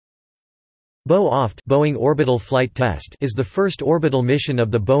Boe-OFT Boeing Orbital Flight Test is the first orbital mission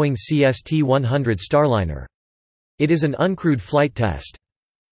of the Boeing CST-100 Starliner. It is an uncrewed flight test.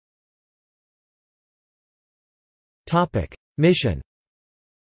 Mission.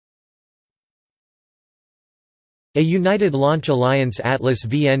 A United Launch Alliance Atlas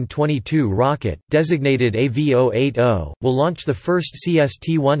VN-22 rocket, designated AV-080, will launch the first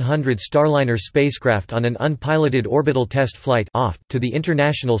CST-100 Starliner spacecraft on an unpiloted orbital test flight to the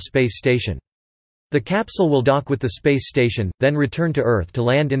International Space Station. The capsule will dock with the space station, then return to Earth to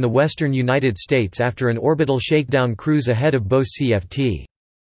land in the western United States after an orbital shakedown cruise ahead of Boe-OFT.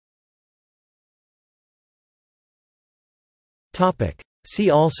 See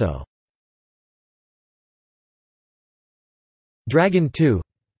also: Dragon 2.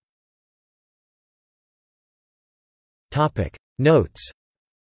 Notes